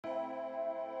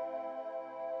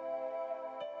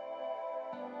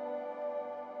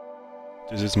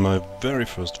This is my very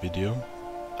first video,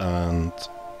 and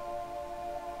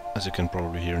as you can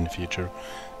probably hear in the future,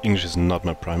 English is not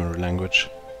my primary language.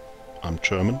 I'm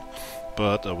German,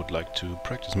 but I would like to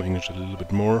practice my English a little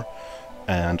bit more,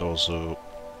 and also,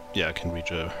 yeah, I can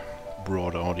reach a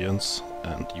broader audience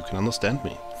and you can understand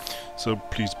me. So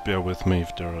please bear with me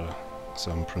if there are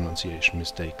some pronunciation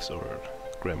mistakes or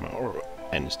grammar or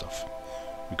any stuff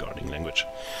regarding language.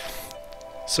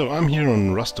 So I'm here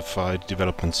on Rustified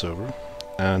development server,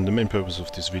 and the main purpose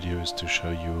of this video is to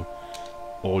show you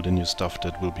all the new stuff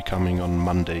that will be coming on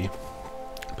Monday,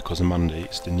 because on Monday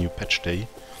is the new patch day.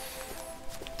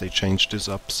 They changed this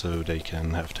up so they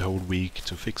can have the whole week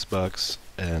to fix bugs,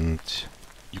 and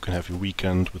you can have your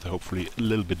weekend with hopefully a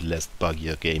little bit less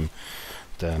buggier game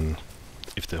than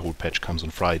if the whole patch comes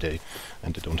on Friday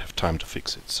and they don't have time to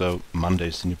fix it. So Monday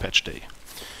is the new patch day.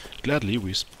 Gladly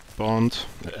we spawned,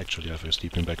 actually I have a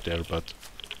sleeping bag there, but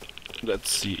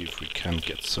let's see if we can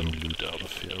get some loot out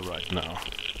of here right now.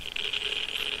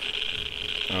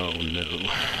 Oh no,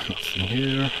 nothing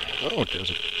here. Oh,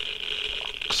 there's a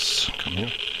box. Come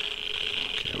here.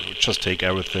 Okay, we'll just take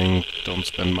everything. Don't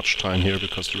spend much time here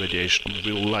because the radiation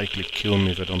will likely kill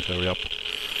me if I don't hurry up.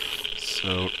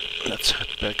 So let's head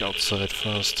back outside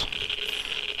first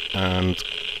and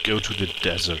go to the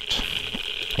desert.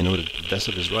 I know that the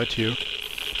desert is right here,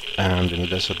 and in the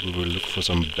desert we will look for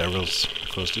some barrels,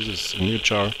 because this is a new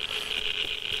jar,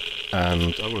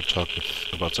 and I will talk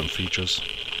about some features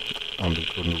on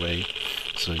the way,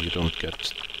 so you don't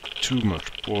get too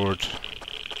much bored.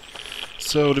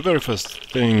 So the very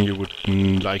first thing you would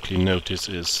likely notice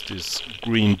is this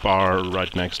green bar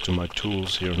right next to my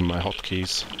tools here in my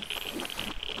hotkeys,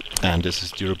 and this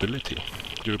is durability.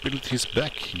 Durability is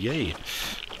back, yay!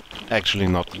 Actually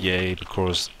not yay,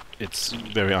 because it's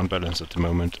very unbalanced at the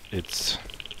moment. It's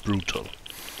brutal.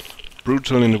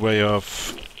 Brutal in the way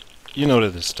of, you know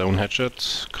that the stone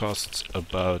hatchet costs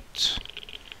about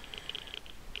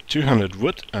 200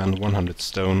 wood and 100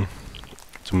 stone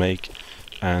to make,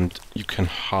 and you can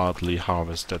hardly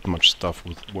harvest that much stuff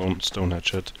with one stone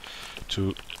hatchet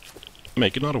to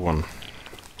make another one.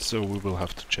 So we will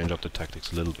have to change up the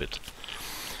tactics a little bit.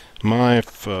 My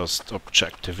first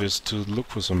objective is to look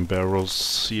for some barrels,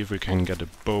 see if we can get a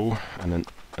bow and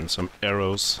some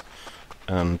arrows,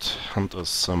 and hunt us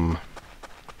some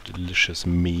delicious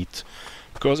meat.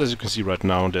 Because as you can see right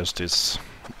now, there's this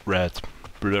red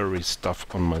blurry stuff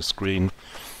on my screen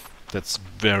that's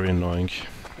very annoying,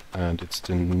 and it's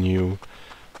the new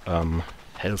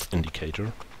health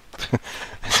indicator.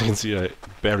 As you can see, I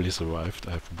barely survived.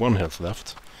 I have 1 health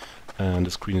left, and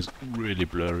the screen is really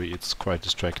blurry. It's quite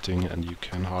distracting and you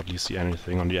can hardly see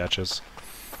anything on the edges.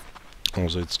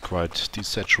 Also it's quite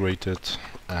desaturated,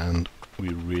 and we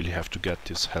really have to get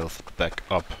this health back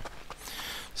up.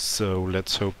 So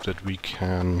let's hope that we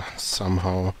can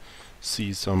somehow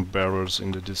see some barrels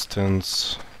in the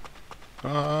distance.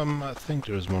 I think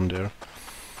there's one there.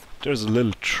 There's a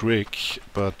little trick,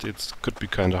 but it could be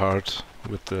kinda hard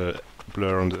with the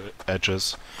blur on the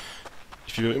edges.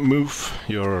 If you move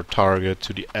your target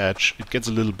to the edge, it gets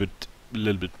a little bit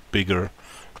bigger,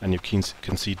 and you can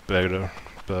see it better.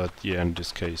 But yeah, in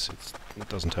this case it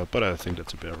doesn't help. But I think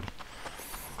that's a barrel.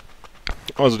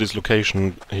 Also, this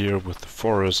location here with the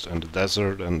forest and the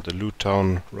desert and the loot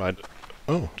town right.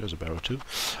 Oh, there's a barrel too.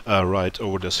 Right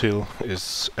over this hill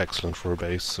is excellent for a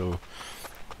base. So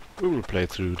we will play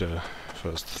through the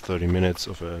first 30 minutes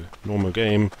of a normal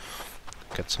game,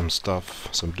 get some stuff,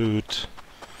 some loot.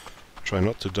 Try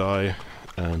not to die,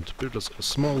 and build us a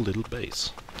small little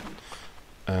base.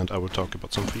 And I will talk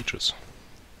about some features.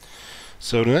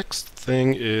 So the next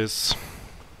thing is...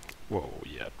 Whoa,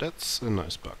 yeah, that's a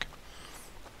nice bug.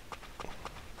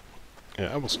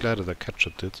 Yeah, I was glad that I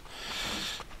captured it,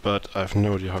 but I have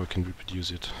no idea how I can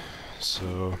reproduce it.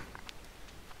 So,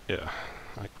 yeah,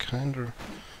 I kinda...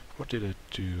 What did I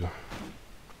do?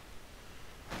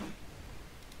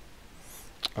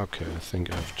 Okay, I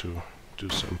think I have to do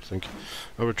something.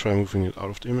 I will try moving it out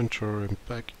of the inventory and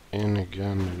back in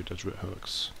again. Maybe that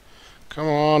works. Come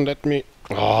on, let me...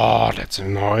 Oh, that's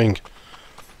annoying.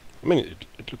 I mean,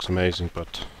 it looks amazing,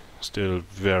 but still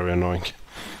very annoying.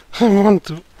 I want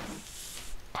to...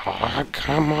 Oh,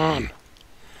 come on.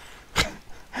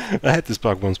 I had this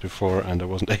bug once before and I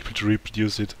wasn't able to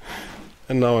reproduce it.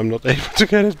 And now I'm not able to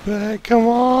get it back. Come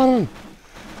on!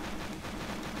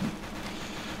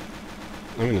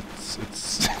 I mean,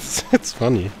 it's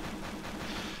funny.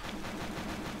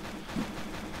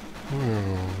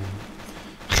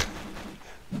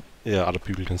 Yeah, other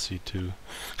people can see too.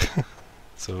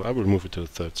 So I will move it to the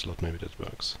 3rd slot, maybe that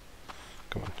works.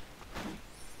 Come on.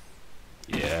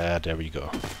 Yeah, there we go.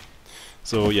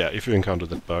 So yeah, if you encounter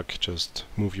that bug, just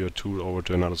move your tool over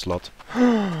to another slot.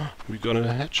 We got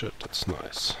a hatchet, that's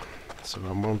nice. So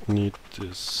I won't need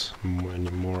this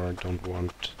anymore, I don't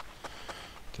want...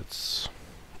 That's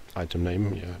item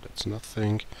name, yeah, that's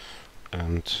nothing.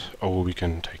 And oh, we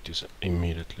can take this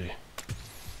immediately.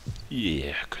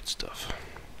 Yeah, good stuff.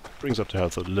 Brings up the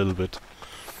health a little bit,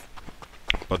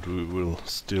 but we will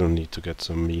still need to get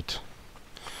some meat.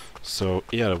 So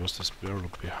yeah, there was this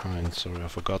barrel behind, sorry I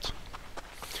forgot.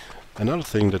 Another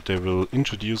thing that they will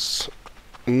introduce,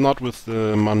 not with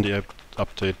the Monday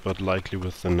update, but likely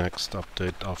with the next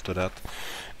update after that,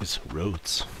 is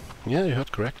roads. Yeah, you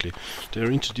heard correctly.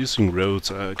 They're introducing roads.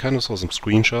 I kind of saw some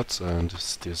screenshots, and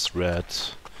it's this red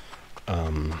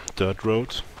dirt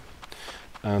road.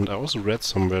 And I also read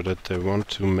somewhere that they want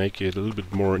to make it a little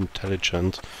bit more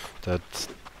intelligent, that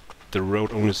the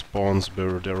road only spawns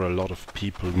where there are a lot of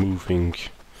people moving.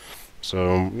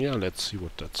 So yeah, let's see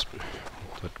what that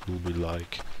will be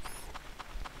like.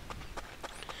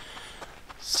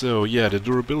 So yeah, the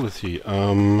durability.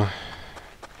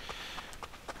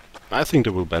 I think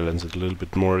they will balance it a little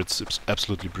bit more. It's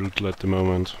absolutely brutal at the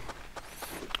moment.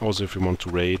 Also, if you want to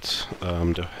raid,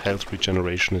 the health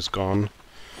regeneration is gone.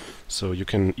 So you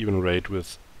can even raid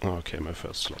with... Oh, okay, my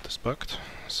first slot is bugged.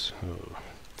 So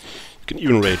you can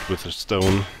even raid with a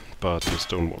stone, but the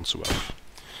stone won't survive.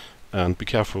 And be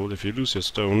careful, if you lose your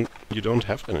stone, you don't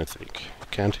have anything. You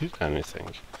can't hit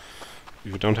anything.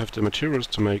 If you don't have the materials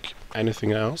to make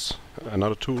anything else,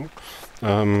 another tool,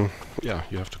 yeah,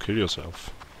 you have to kill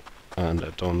yourself. And I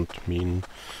don't mean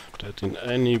that in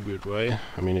any weird way.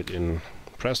 I mean it in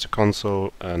press the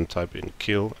console and type in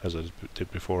kill, as I did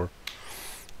before,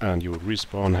 and you will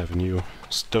respawn, have a new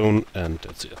stone, and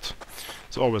that's it.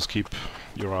 So always keep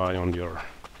your eye on your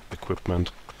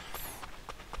equipment.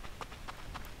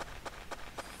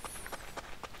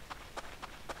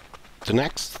 The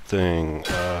next thing,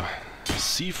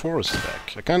 C4 is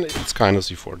back. It's kind of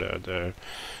C4 there. They're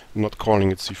not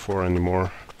calling it C4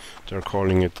 anymore. They're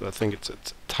calling it, I think it's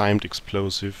timed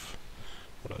explosive.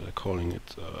 What are they calling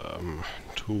it?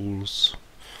 Tools.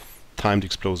 Timed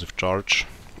explosive charge.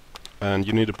 And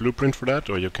you need a blueprint for that,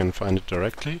 or you can find it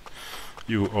directly.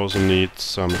 You also need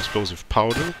some explosive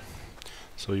powder.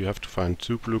 So you have to find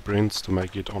 2 blueprints to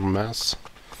make it en masse.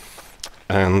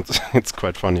 And it's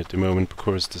quite funny at the moment,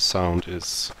 because the sound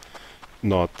is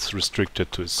not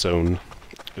restricted to a zone.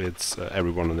 It's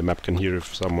everyone on the map can hear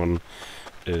if someone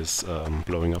is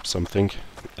blowing up something,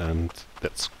 and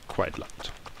that's quite loud.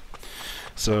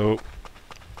 So,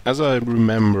 as I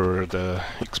remember, the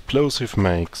explosive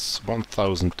makes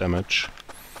 1000 damage,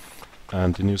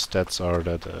 and the new stats are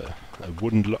that a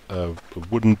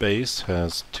wooden base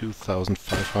has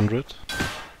 2500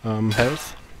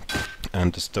 health,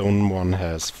 and the stone one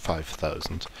has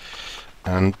 5000.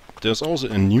 And there's also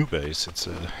a new base. It's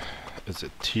a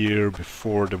tier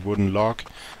before the wooden log,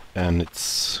 and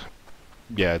it's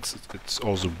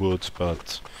also wood,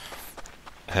 but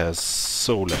has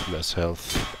so less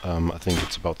health. I think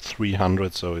it's about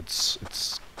 300, so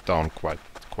it's down quite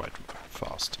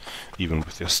fast, even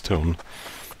with your stone.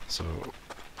 So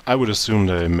I would assume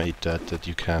they made that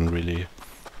you can really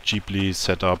cheaply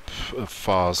set up a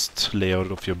fast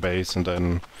layout of your base and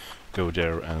then go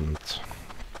there and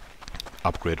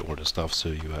upgrade all the stuff so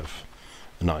you have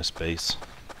a nice base.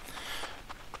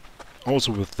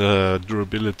 Also with the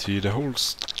durability, the whole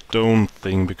stone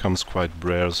thing becomes quite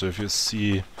rare, so if you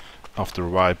see after a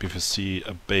wipe, if you see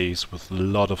a base with a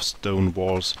lot of stone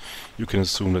walls, you can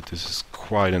assume that this is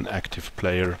quite an active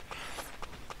player,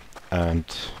 and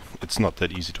it's not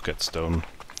that easy to get stone.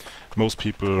 Most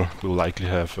people will likely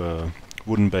have a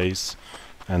wooden base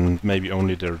and maybe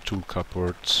only their tool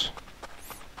cupboard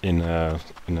in a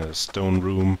stone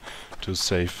room to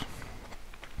save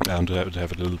and to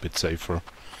have it a little bit safer.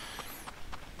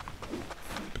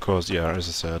 Because, yeah, as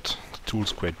I said, the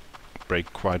tools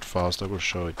break quite fast. I will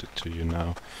show it to you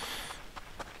now.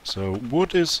 So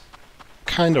wood is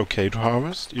kind of okay to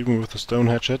harvest, even with a stone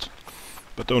hatchet,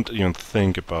 but don't even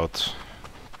think about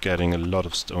getting a lot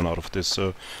of stone out of this.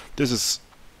 So this is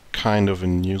kind of a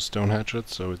new stone hatchet,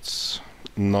 so it's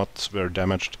not very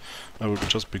damaged. I will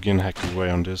just begin hacking away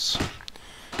on this.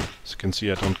 As you can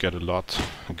see, I don't get a lot.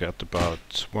 I get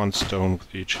about 1 stone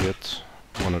with each hit,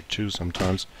 1 or 2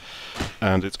 sometimes,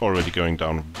 and it's already going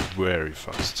down very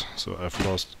fast. So I've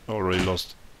already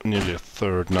lost nearly a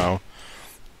third now,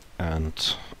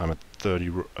 and I'm at 30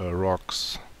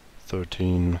 rocks,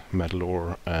 13 metal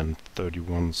ore, and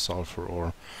 31 sulfur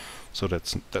ore. So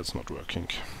that's not working.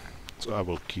 So I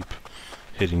will keep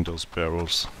hitting those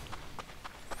barrels,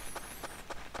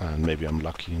 and maybe I'm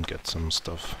lucky and get some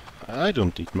stuff. I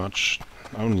don't need much.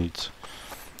 I only need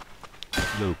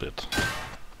a little bit.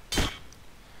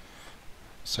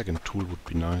 Second tool would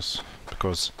be nice,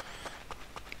 because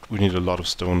we need a lot of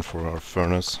stone for our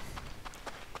furnace,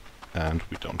 and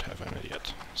we don't have any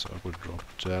yet. So I will drop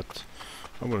that.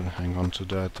 I will hang on to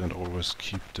that and always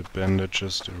keep the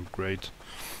bandages, they're great.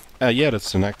 Yeah,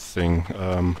 that's the next thing.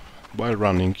 While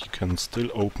running you can still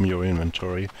open your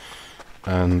inventory,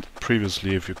 and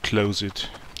previously if you close it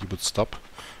you would stop,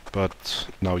 but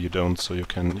now you don't, so you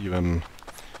can even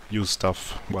use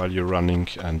stuff while you're running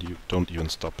and you don't even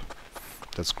stop.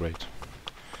 That's great.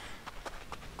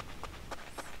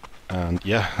 And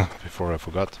yeah, before I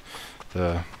forgot,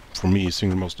 for me I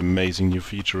think the most amazing new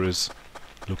feature is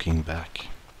looking back.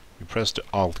 You press the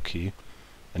Alt key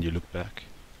and you look back.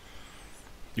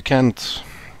 You can't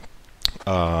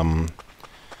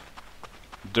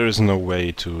there is no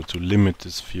way to limit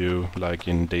this view like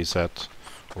in DayZ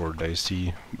or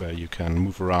DayZ, where you can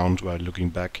move around while looking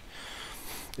back.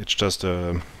 It's just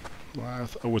I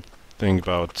would think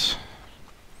about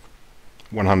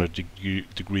 100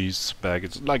 degrees back.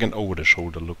 It's like an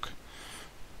over-the-shoulder look.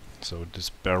 So this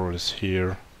barrel is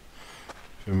here.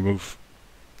 If we move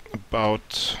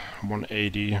about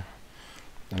 180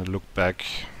 and look back,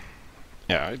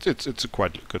 yeah, it's a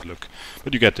quite good look.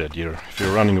 But you get the idea. If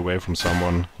you're running away from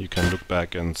someone, you can look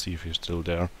back and see if you're still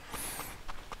there.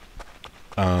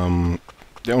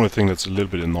 The only thing that's a little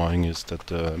bit annoying is that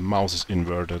the mouse is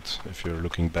inverted if you're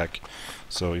looking back.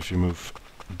 So if you move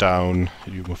down,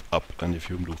 you move up, and if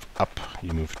you move up,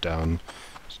 you move down.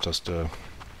 It's just the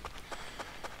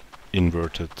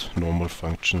inverted normal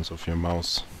functions of your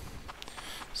mouse.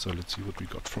 So let's see what we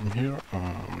got from here.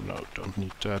 No, don't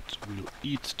need that. We'll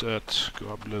eat that.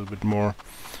 Go up a little bit more.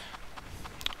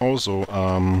 Also,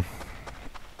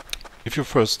 if you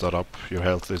first start up, your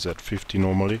health is at 50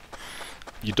 normally.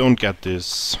 You don't get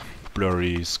this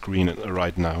blurry screen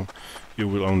right now. You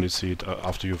will only see it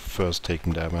after you've first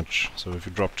taken damage. So if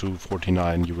you drop to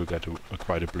 49, you will get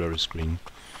quite a blurry screen.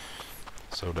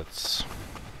 So that's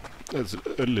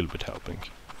a little bit helping.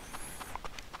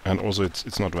 And also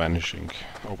it's not vanishing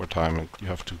over time, and you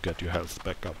have to get your health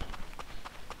back up.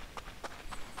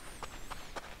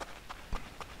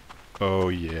 Oh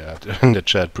yeah, in the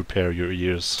chat, prepare your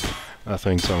ears. I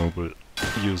think someone will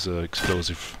use an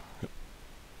explosive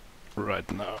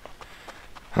right now.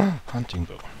 Hunting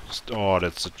bow. Oh,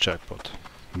 that's a jackpot.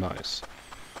 Nice.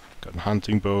 Got a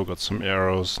hunting bow, got some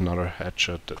arrows, another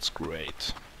hatchet, that's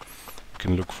great. You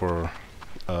can look for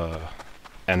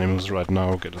animals right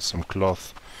now, get us some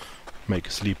cloth, make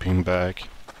a sleeping bag.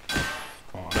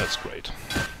 Oh, that's great.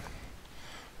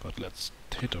 But let's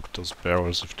hit up those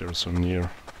barrels if they're so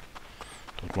near.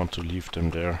 Don't want to leave them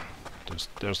there.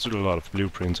 There's still a lot of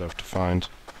blueprints I have to find.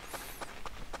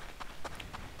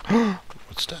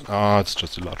 What's that? Ah, it's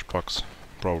just a large box.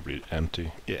 Probably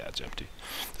empty. Yeah, it's empty.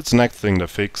 That's the next thing they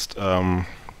fixed. All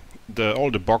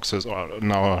the boxes are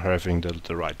now having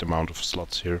the right amount of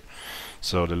slots here.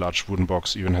 So the large wooden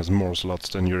box even has more slots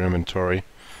than your inventory.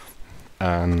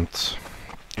 And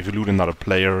if you loot another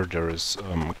player, there is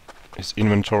his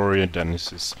inventory, and then is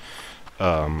his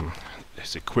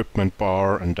equipment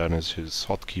bar, and then is his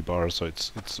hotkey bar. So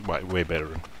it's way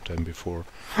better than before.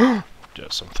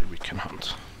 There's something we can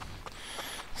hunt.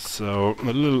 So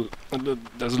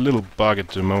there's a little bug at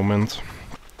the moment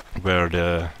where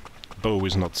the bow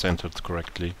is not centered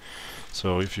correctly.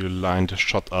 So if you line the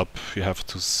shot up, you have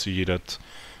to see that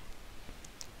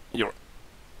your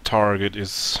target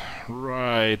is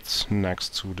right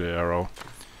next to the arrow.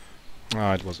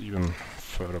 Ah, it was even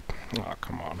further. Ah,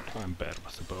 come on, I'm bad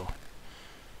with the bow.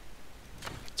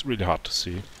 It's really hard to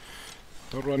see.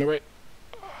 Don't run away.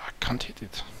 Ah, I can't hit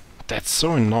it. That's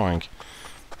so annoying.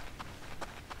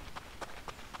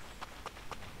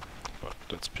 But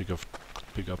let's pick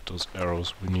up those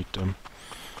arrows. We need them.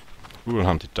 We will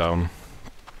hunt it down.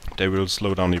 They will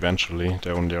slow down eventually.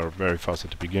 They only are very fast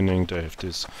at the beginning. They have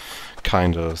this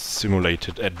kind of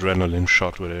simulated adrenaline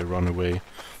shot where they run away.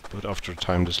 But after a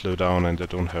time they slow down and they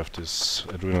don't have this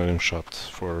adrenaline shot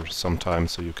for some time,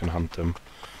 so you can hunt them.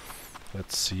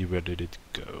 Let's see, where did it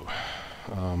go?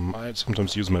 I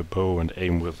sometimes use my bow and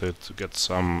aim with it to get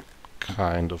some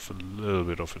kind of a little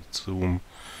bit of a zoom.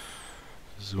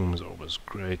 Zoom is always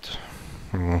great.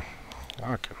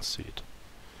 I can see it.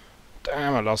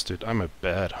 Damn, I lost it. I'm a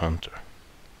bad hunter.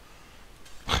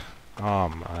 Oh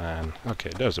man.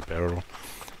 Okay, there's a barrel.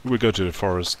 We will go to the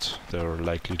forest. There are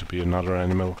likely to be another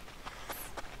animal.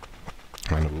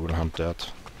 And we will hunt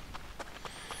that.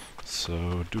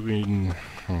 So, do we...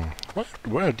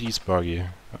 Where are these buggy?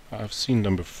 I've seen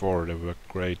them before. They work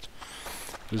great.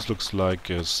 This looks like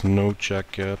a snow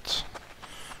jacket.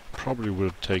 probably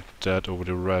will take that over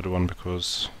the red one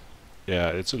because, yeah,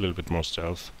 it's a little bit more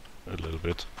stealth. A little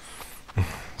bit.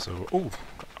 So, oh,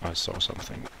 I saw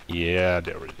something. Yeah,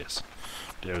 there it is.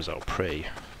 There's our prey.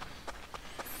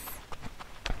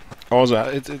 Also,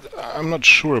 I'm not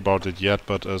sure about it yet,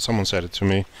 but someone said it to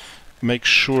me. Make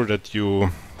sure that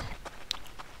you...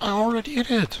 I already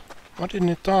hit it! Why didn't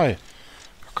it die?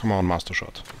 Come on, Master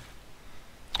Shot.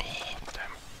 Oh,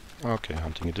 damn. Okay,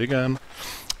 hunting it again.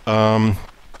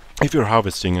 If you're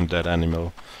harvesting a dead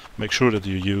animal, make sure that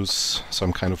you use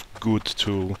some kind of good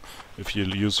tool. If you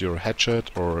use your hatchet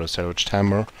or a salvaged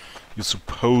hammer, you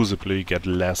supposedly get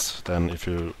less than if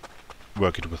you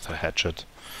work it with a hatchet.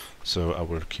 So I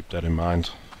will keep that in mind,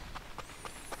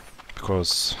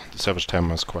 because the salvaged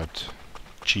hammer is quite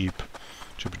cheap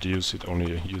to produce. It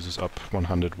only uses up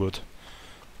 100 wood,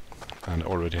 and I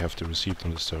already have the receipt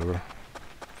on the server.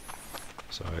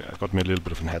 So I got me a little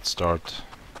bit of a head start,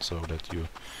 so that you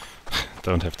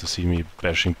don't have to see me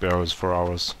bashing barrels for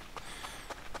hours.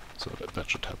 So that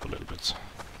should help a little bit.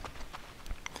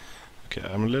 Okay,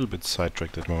 I'm a little bit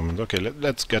sidetracked at the moment. Okay,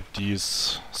 let's get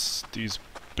these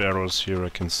barrels here. I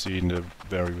can see in the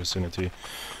very vicinity.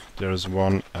 There is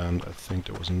one, and I think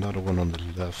there was another one on the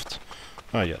left.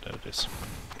 Ah, yeah, there it is.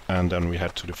 And then we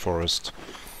head to the forest,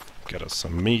 get us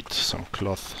some meat, some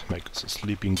cloth, make us a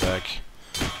sleeping bag,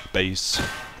 base,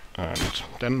 and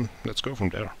then let's go from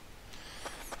there.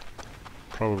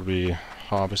 Probably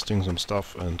harvesting some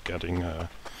stuff and getting a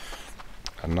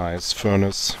nice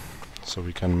furnace, so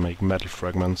we can make metal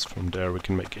fragments. From there we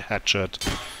can make a hatchet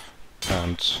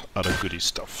and other goody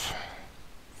stuff.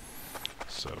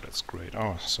 So that's great.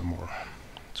 Oh, some more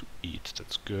to eat,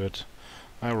 that's good.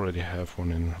 I already have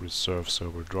one in reserve, so I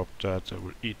will drop that. I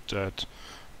will eat that.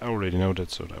 I already know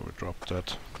that, so I will drop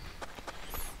that.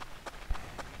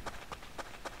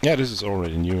 Yeah, this is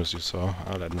already new, as you saw.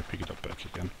 Let me pick it up back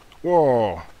again.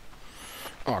 Whoa!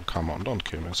 Oh, come on, don't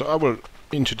kill me. So I will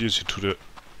introduce you to the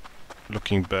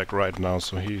looking back right now.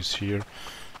 So he's here,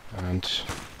 and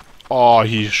oh,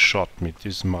 he shot me,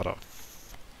 this mother.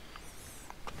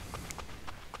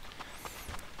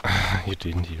 You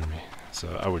didn't hear me.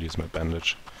 So I will use my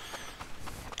bandage.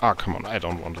 Ah, come on, I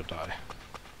don't want to die.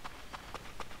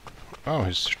 Oh,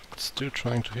 he's still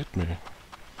trying to hit me.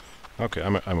 Okay,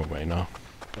 I'm away now.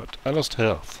 But I lost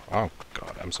health. Oh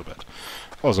god, I'm so bad.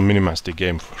 I also minimized the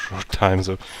game for a short time,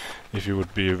 so if he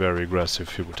would be very aggressive,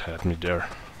 he would have me there.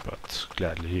 But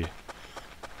gladly he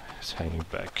is hanging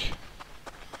back.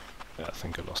 Yeah, I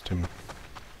think I lost him.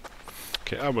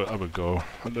 Okay, I will go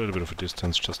a little bit of a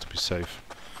distance just to be safe.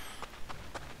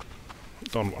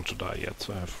 Don't want to die yet.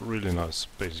 I have really nice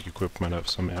basic equipment. I have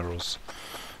some arrows,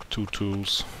 2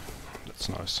 tools. That's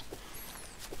nice.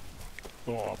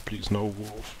 Oh, please no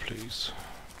wolf, please.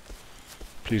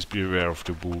 Please be aware of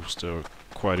the wolves. They're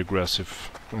quite aggressive,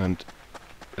 and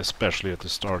especially at the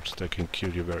start they can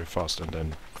kill you very fast, and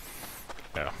then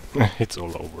yeah, it's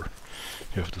all over.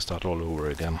 You have to start all over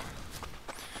again.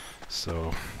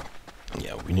 So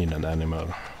yeah, we need an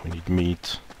animal, we need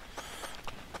meat.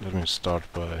 Let me start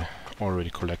by already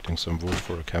collecting some wood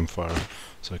for a campfire,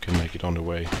 so I can make it on the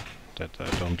way, that I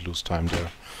don't lose time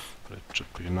there. That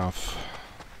should be enough.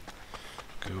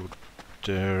 Go,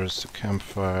 there's the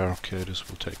campfire. Okay, this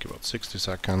will take about 60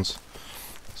 seconds,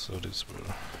 so this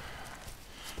will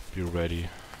be ready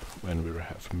when we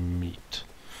have meat.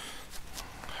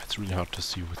 It's really hard to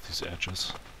see with these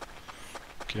edges.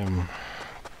 Okay, I'm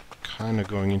kinda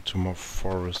going into more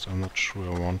forest. I'm not sure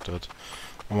I want that.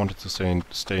 I wanted to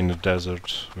stay in the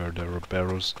desert where there are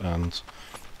barrels, and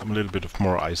I'm a little bit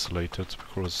more isolated,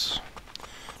 because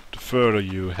the further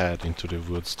you head into the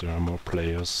woods there are more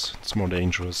players, it's more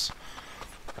dangerous,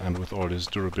 and with all this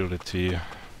durability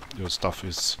your stuff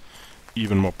is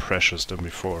even more precious than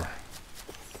before,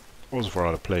 also for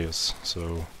other players.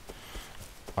 So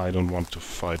I don't want to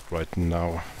fight right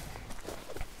now,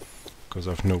 because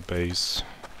I have no base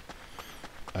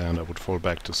and I would fall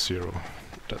back to 0.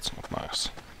 That's not nice.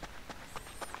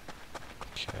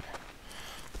 Okay.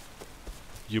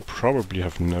 You probably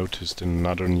have noticed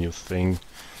another new thing.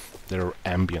 There are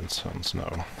ambient sounds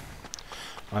now.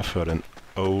 I've heard an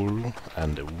owl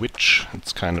and a witch.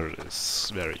 It's kind of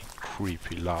this very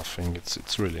creepy laughing.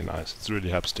 It's really nice. It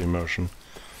really helps the immersion.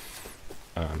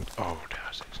 And oh,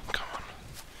 there's it. Come on.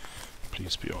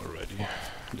 Please be already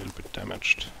a little bit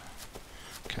damaged.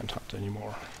 Can't hunt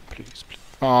anymore. Please, please.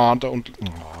 Ah, don't.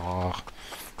 Ah,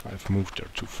 I've moved there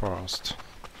too fast.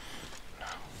 No.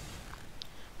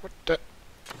 What the?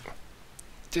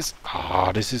 This.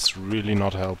 Ah, this is really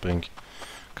not helping.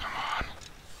 Come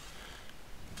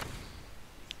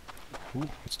on. Ooh,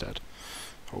 it's dead.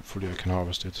 Hopefully I can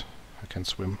harvest it. I can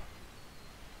swim.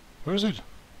 Where is it?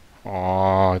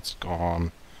 Oh, it's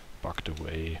gone. Bugged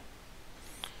away.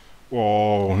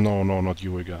 Oh, no, no, not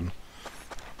you again.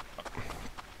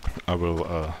 I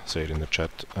will say it in the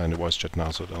chat, in the voice chat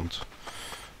now, so don't...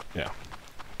 Yeah.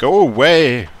 Go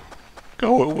away!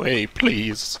 Go away,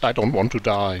 please! I don't want to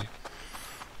die.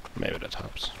 Maybe that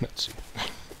helps. Let's see.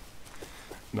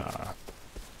 Nah.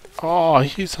 Oh,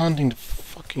 he's hunting the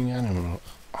fucking animal.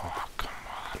 Oh, come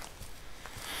on.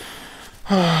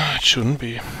 Ah, it shouldn't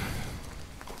be.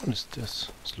 What is this?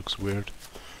 This looks weird.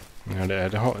 Yeah,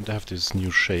 they have this new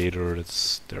shader.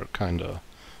 They're kinda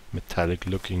metallic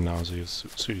looking now, so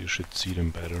you should see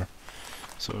them better.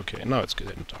 So okay, now it's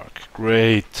getting dark.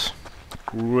 Great,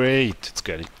 great. It's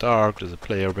getting dark. There's a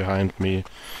player behind me.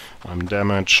 I'm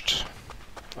damaged.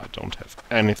 I don't have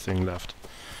anything left.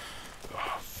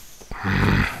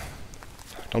 I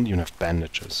don't even have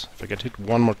bandages. If I get hit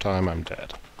one more time, I'm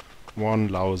dead. One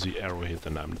lousy arrow hit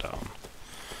and I'm down.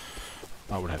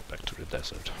 I will head back to the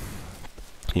desert.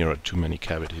 Here are too many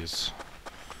cavities.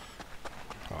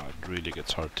 Oh, it really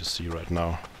gets hard to see right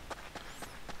now.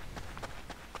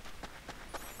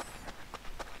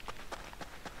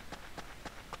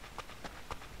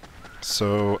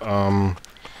 So,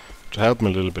 to help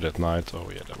me a little bit at night... Oh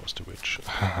yeah, that was the witch.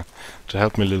 To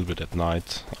help me a little bit at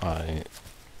night, I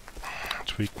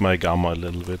tweaked my gamma a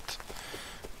little bit.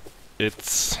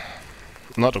 It's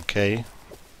not okay,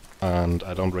 and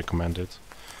I don't recommend it.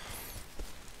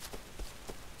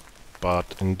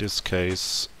 But in this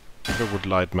case, if I would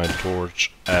light my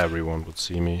torch, everyone would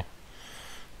see me.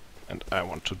 And I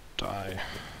want to die.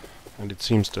 And it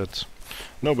seems that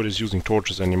nobody's using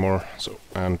torches anymore,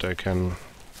 and I can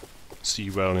see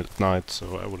well at night,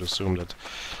 so I would assume that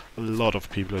a lot of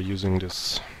people are using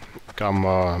this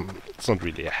gamma. It's not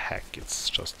really a hack, it's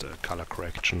just a color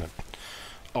correction.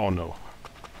 Oh no.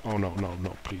 Oh no, no,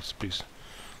 no, please, please.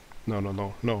 No, no,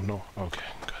 no, no, no. Okay,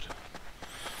 good.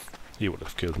 He would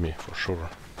have killed me for sure.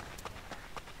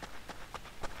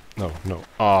 No, no.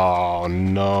 Oh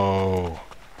no.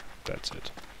 That's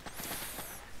it.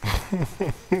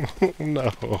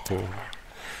 No.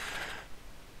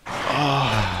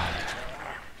 Ah.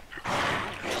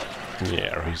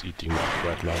 Yeah, he's eating that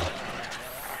right now.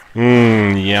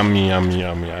 Yummy, yummy,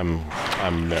 yummy.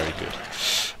 I'm very good.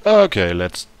 Okay,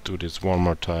 let's do this one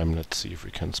more time. Let's see if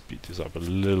we can speed this up a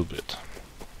little bit.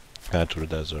 Head to the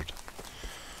desert.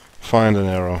 Find an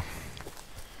arrow.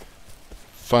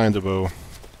 Find a bow.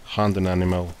 Hunt an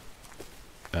animal.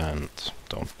 And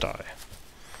don't die.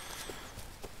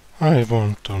 I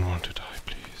don't want to die,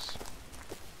 please.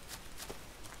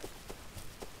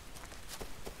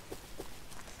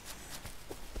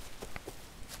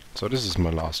 So this is my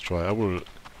last try. I will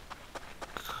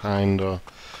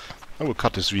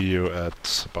cut this video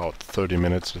at about 30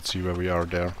 minutes. Let's see where we are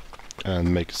there.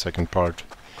 And make a second part.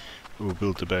 We'll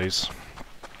build the base.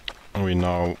 We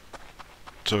now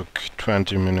took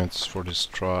 20 minutes for this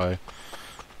try.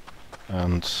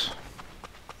 And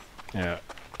yeah,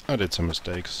 I did some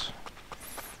mistakes.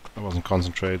 I wasn't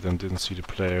concentrated and didn't see the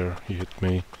player. He hit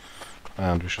me.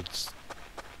 And we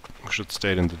should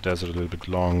stay in the desert a little bit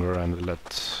longer and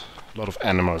let a lot of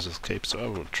animals escape, so I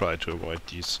will try to avoid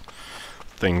these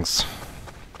things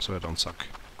so I don't suck.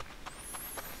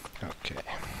 Okay.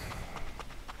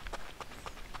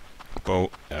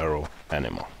 Bow, arrow,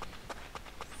 animal.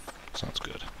 Sounds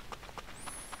good.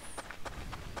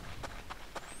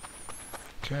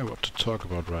 Okay, what to talk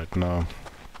about right now?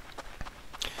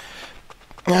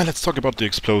 Yeah, let's talk about the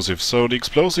explosives. So the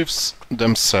explosives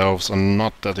themselves are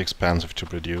not that expensive to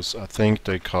produce. I think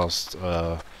they cost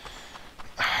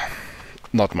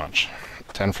not much.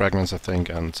 10 fragments I think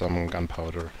and some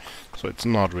gunpowder. So it's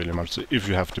not really much. So if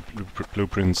you have the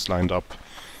blueprints lined up,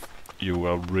 you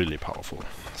are really powerful.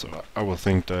 So I would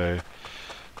think that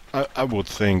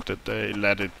they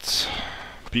let it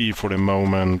be for the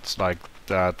moment like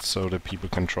that so that people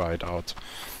can try it out.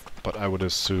 But I would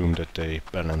assume that they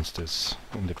balance this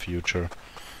in the future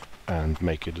and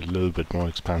make it a little bit more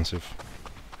expensive.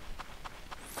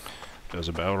 There's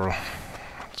a barrel.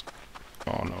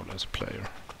 Oh no, there's a player.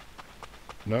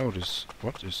 No,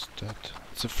 what is that?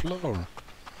 It's a flower.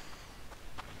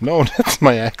 No, that's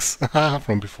my axe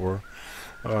from before.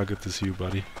 Oh, good to see you,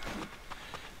 buddy.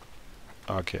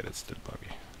 Okay, that's still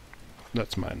buggy.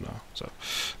 That's mine now. So,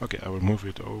 okay, I will move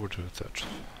it over to that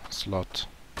slot.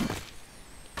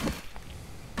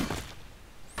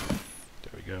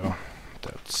 There we go.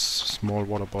 That's a small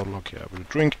water bottle. Okay, I will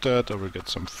drink that. I will get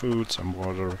some food, some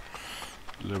water,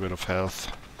 a little bit of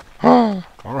health. Ah,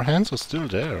 our hands are still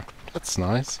there. That's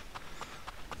nice.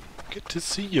 Good to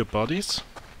see you, buddies.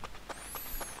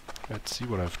 Let's see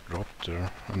what I've dropped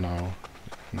there. And now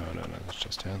No, it's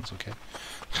just hands, okay.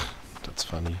 That's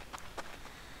funny.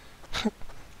 They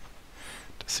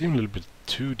seem a little bit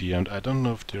 2D, and I don't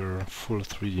know if they're full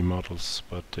 3D models,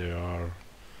 but they are...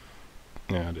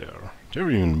 Yeah,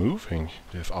 they're even moving.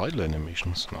 They have idle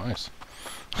animations, nice.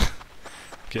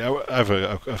 Okay,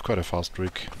 I've quite a fast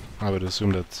rig. I would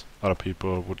assume that other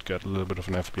people would get a little bit of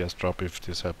an FPS drop if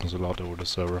this happens a lot over the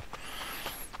server.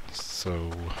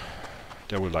 So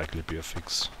there will likely be a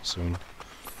fix soon.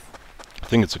 I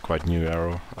think it's a quite new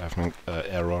error.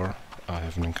 I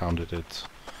haven't encountered it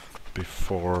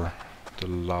before the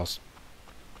last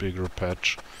bigger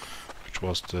patch, which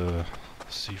was the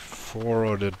C4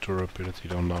 or the durability,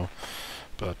 don't know.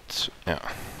 But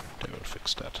yeah, they will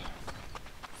fix that.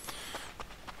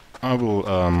 I will,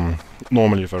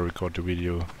 normally if I record the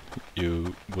video,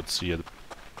 you would see a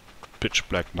pitch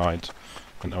black night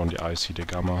and only I see the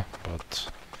gamma,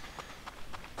 but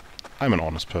I'm an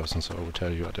honest person, so I will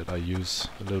tell you that I use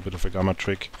a little bit of a gamma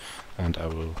trick, and I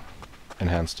will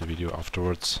enhance the video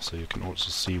afterwards, so you can also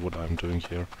see what I'm doing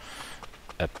here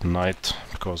at night,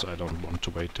 because I don't want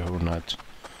to wait the whole night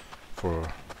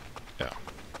for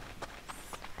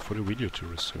the video to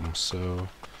resume. So,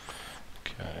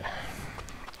 okay.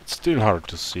 It's still hard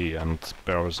to see, and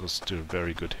barrels are still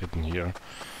very good hidden here.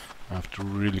 I have to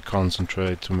really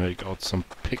concentrate to make out some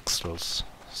pixels,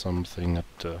 something at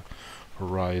the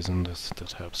horizon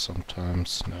that helps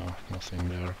sometimes. No, nothing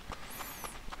there.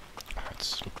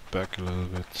 Let's look back a little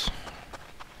bit.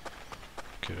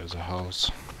 Okay, there's a house.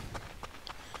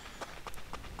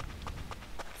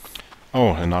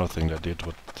 Oh, another thing they did,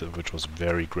 which was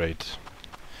very great.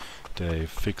 They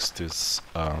fixed this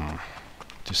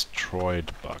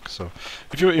destroyed bug. So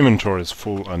if your inventory is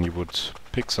full and you would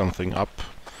pick something up,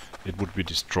 it would be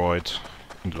destroyed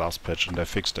in the last patch, and they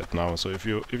fixed that now. So if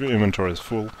your inventory is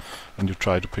full and you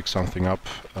try to pick something up,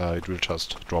 it will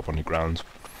just drop on the ground.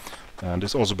 And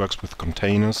this also works with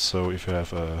containers. So if you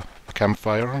have a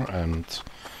campfire, and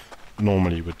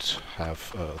normally you would have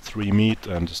 3 meat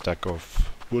and a stack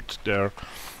of wood there,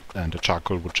 and the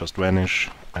charcoal would just vanish,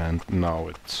 and now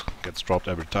it gets dropped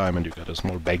every time and you get a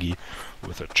small baggie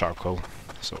with a charcoal.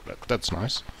 So that's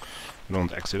nice. You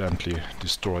don't accidentally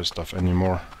destroy stuff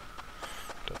anymore.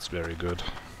 That's very good.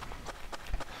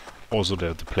 Also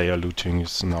the player looting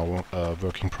is now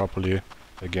working properly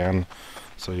again,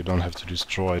 so you don't have to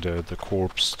destroy the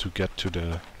corpse to get to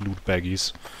the loot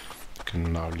baggies. You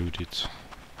can now loot it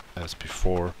as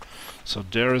before. So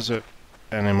there is a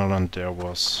animal, and there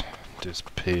was this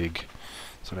pig.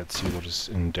 So let's see what is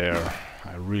in there.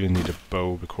 I really need a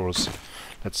bow, because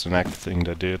that's the next thing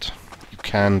they did. You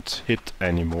can't hit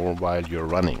anymore while you're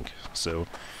running. So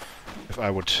if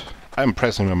I'm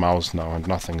pressing the mouse now and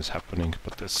nothing is happening,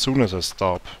 but as soon as I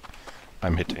stop,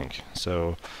 I'm hitting.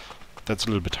 So that's a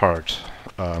little bit hard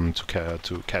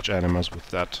to catch animals with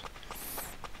that.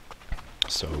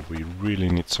 So we really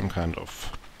need some kind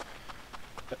of,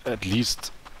 at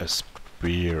least a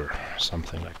spear,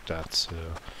 something like that. So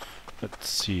let's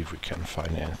see if we can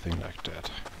find anything like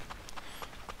that.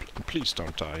 Please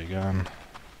don't die again.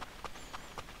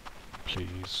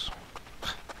 Please.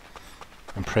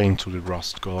 I'm praying to the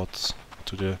rust gods,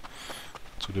 to the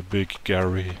big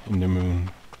Gary in the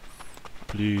moon.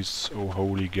 Please, oh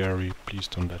holy Gary, please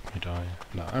don't let me die.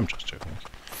 No, I'm just joking.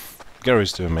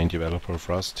 Gary's the main developer of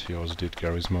Rust. He also did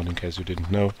Gary's mod, in case you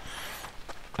didn't know.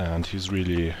 And he's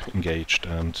really engaged,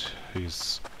 and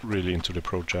he's really into the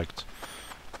project.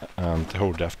 And the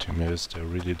whole dev team is. They're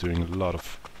really doing a lot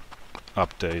of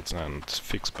updates and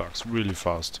fix bugs really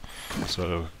fast.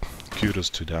 So kudos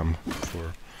to them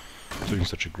for doing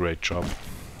such a great job.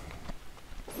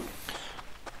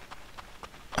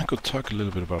 I could talk a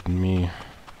little bit about me.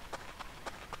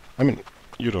 I mean,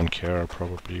 you don't care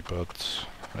probably, but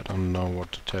I don't know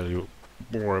what to tell you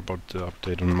more about the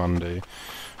update on Monday.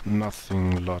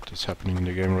 Nothing a lot is happening in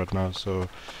the game right now, so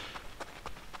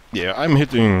yeah, I'm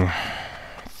hitting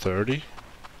 30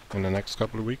 in the next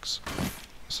couple of weeks.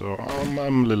 So I'm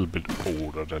a little bit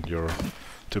older than your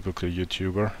typical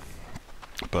YouTuber,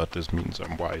 but this means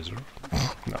I'm wiser.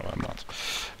 No, I'm not.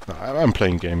 No, I'm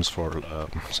playing games for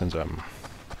since I'm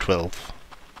 12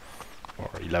 or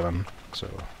 11, so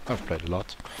I've played a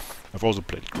lot. I've also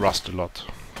played Rust a lot,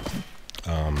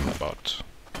 about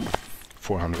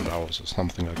 400 hours or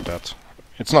something like that.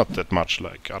 It's not that much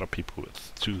like other people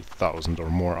with 2,000 or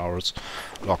more hours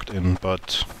logged in,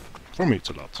 but for me it's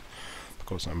a lot,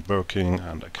 because I'm working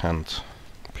and I can't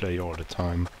play all the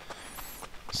time.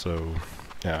 So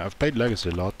yeah, I've played Legacy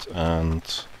a lot, and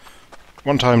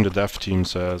one time the dev team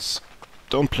says,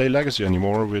 don't play Legacy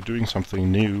anymore, we're doing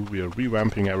something new, we are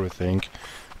revamping everything,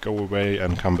 go away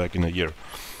and come back in a year.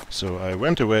 So I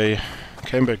went away,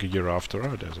 came back a year after.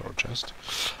 Oh, there's our chest.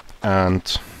 And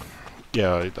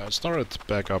yeah, I started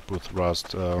back up with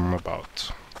Rust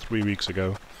about 3 weeks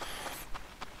ago.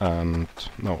 And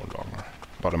no longer,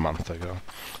 about a month ago.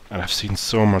 And I've seen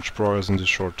so much progress in this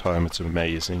short time, it's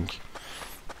amazing.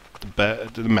 The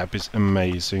map is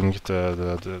amazing,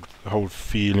 the whole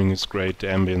feeling is great, the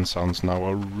ambient sounds now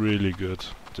are really good.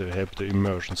 They help the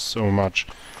immersion so much.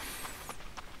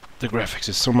 The graphics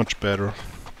is so much better.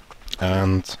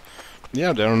 And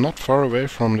yeah, they're not far away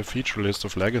from the feature list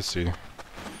of Legacy.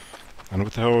 And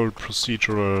with the whole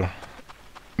procedural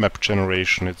map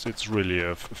generation, it's really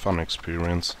a fun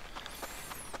experience.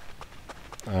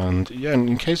 And yeah,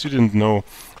 in case you didn't know,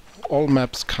 all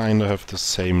maps kinda have the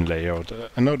same layout.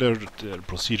 I know they're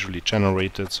procedurally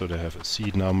generated, so they have a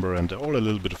seed number, and they're all a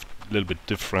little bit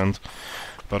different.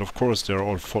 But of course, they're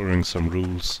all following some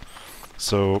rules.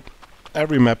 So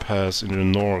every map has in the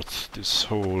north this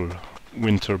whole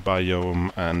winter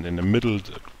biome, and in the middle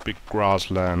the big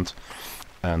grassland,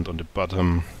 and on the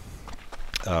bottom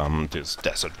this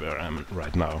desert where I'm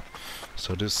right now.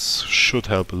 So this should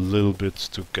help a little bit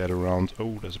to get around.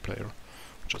 Oh, there's a player.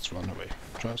 Just run away.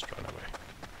 Just run away.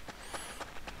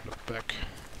 Look back.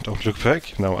 Don't look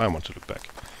back. No, I want to look back.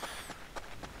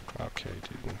 Okay,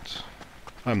 didn't.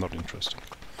 I'm not interesting.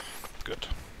 Good.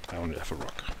 I only have a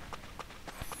rock.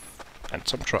 And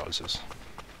some trousers.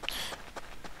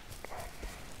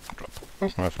 Drop.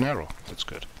 Oh, I have an arrow. That's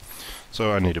good.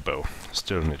 So I need a bow.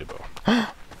 Still need a bow.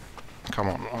 Come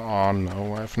on. Oh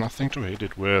no, I have nothing to hit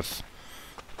it with.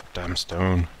 Damn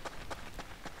stone.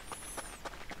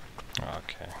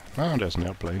 Okay. Oh, there's an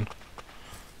airplane.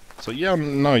 So yeah,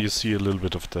 now you see a little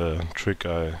bit of the trick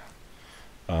I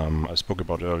spoke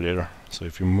about earlier. So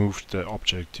if you move the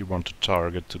object you want to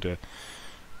target to the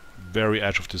very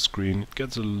edge of the screen, it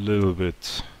gets a little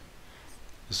bit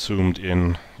zoomed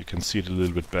in. You can see it a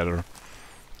little bit better.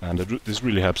 And this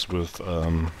really helps with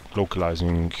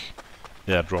localizing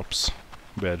airdrops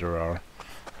where there are,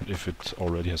 and if it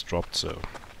already has dropped, so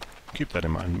keep that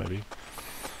in mind maybe.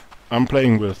 I'm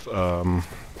playing with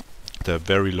the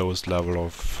very lowest level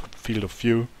of field of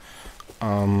view.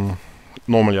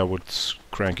 Normally I would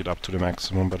crank it up to the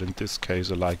maximum, but in this case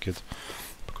I like it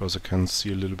because I can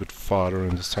see a little bit farther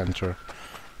in the center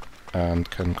and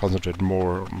can concentrate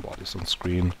more on what is on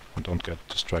screen and don't get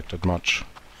distracted much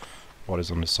what is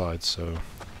on the side. So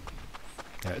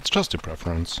yeah, it's just a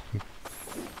preference.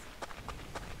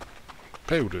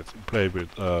 No,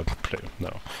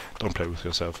 don't play with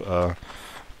yourself.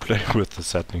 Play with the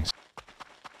settings.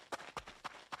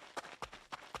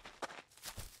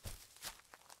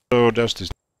 So there's this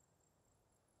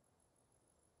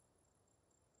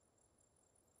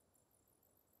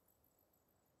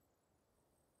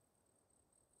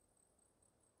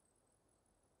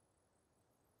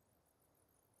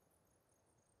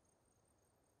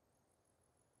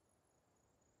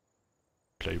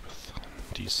play with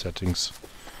these settings.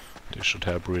 They should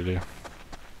help really.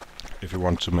 If you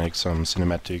want to make some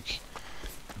cinematic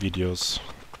videos,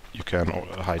 you can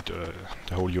hide the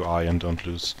whole UI and don't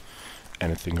lose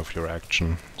anything of your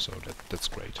action, so that's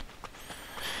great.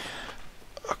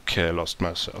 Okay, I lost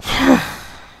myself.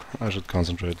 I should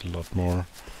concentrate a lot more.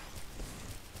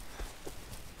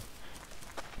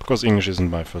 Because English isn't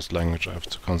my first language, I have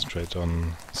to concentrate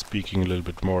on speaking a little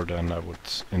bit more than I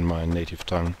would in my native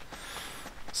tongue.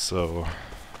 So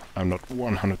I'm not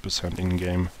 100%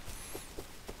 in-game.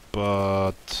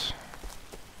 But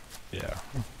yeah,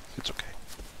 it's okay.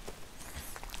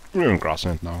 We're in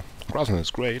Grassland now. Grassland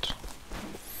is great.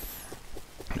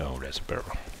 No, there's a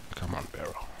barrel. Come on,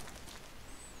 barrel.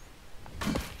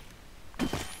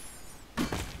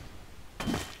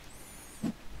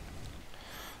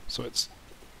 So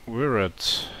we're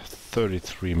at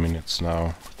 33 minutes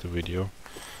now with the video,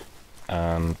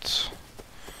 and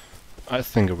I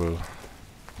think I will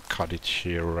cut it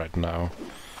here right now.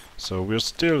 So we're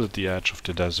still at the edge of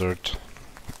the desert.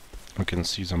 We can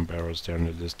see some barrels there in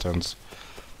the distance,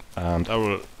 and I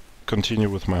will continue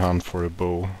with my hunt for a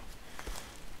bow,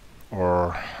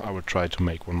 or I will try to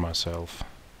make one myself.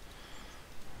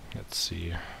 Let's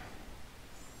see.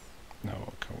 No,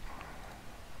 okay.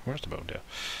 Where's the bow? There.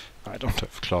 I don't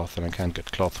have cloth, and I can't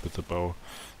get cloth with the bow,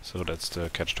 so that's the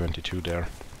catch-22 there.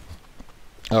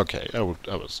 Okay, I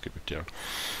will skip it there.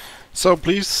 So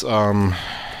please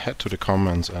head to the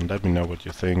comments and let me know what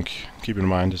you think. Keep in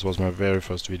mind this was my very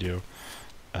first video,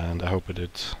 and I hope it did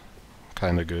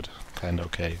kinda good, kinda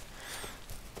okay.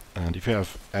 And if you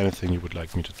have anything you would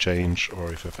like me to change,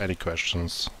 or if you have any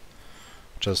questions,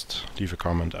 just leave a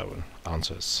comment. I will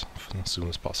answer as soon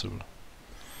as possible.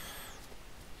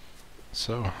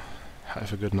 So,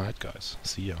 have a good night, guys.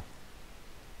 See ya.